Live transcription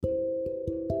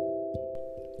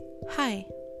Hi,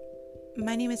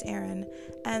 my name is Erin,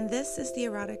 and this is the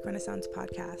Erotic Renaissance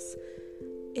Podcast.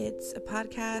 It's a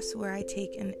podcast where I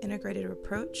take an integrated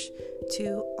approach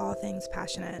to all things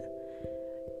passionate.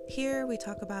 Here we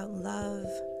talk about love,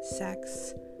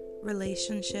 sex,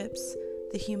 relationships,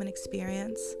 the human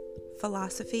experience,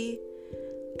 philosophy,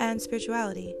 and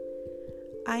spirituality.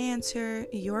 I answer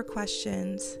your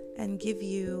questions and give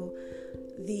you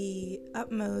the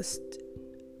utmost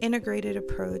integrated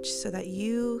approach so that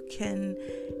you can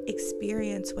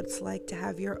experience what it's like to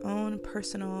have your own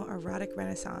personal erotic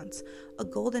renaissance, a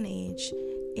golden age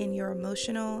in your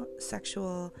emotional,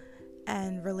 sexual,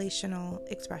 and relational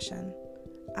expression.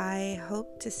 I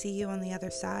hope to see you on the other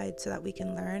side so that we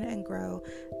can learn and grow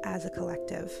as a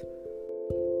collective.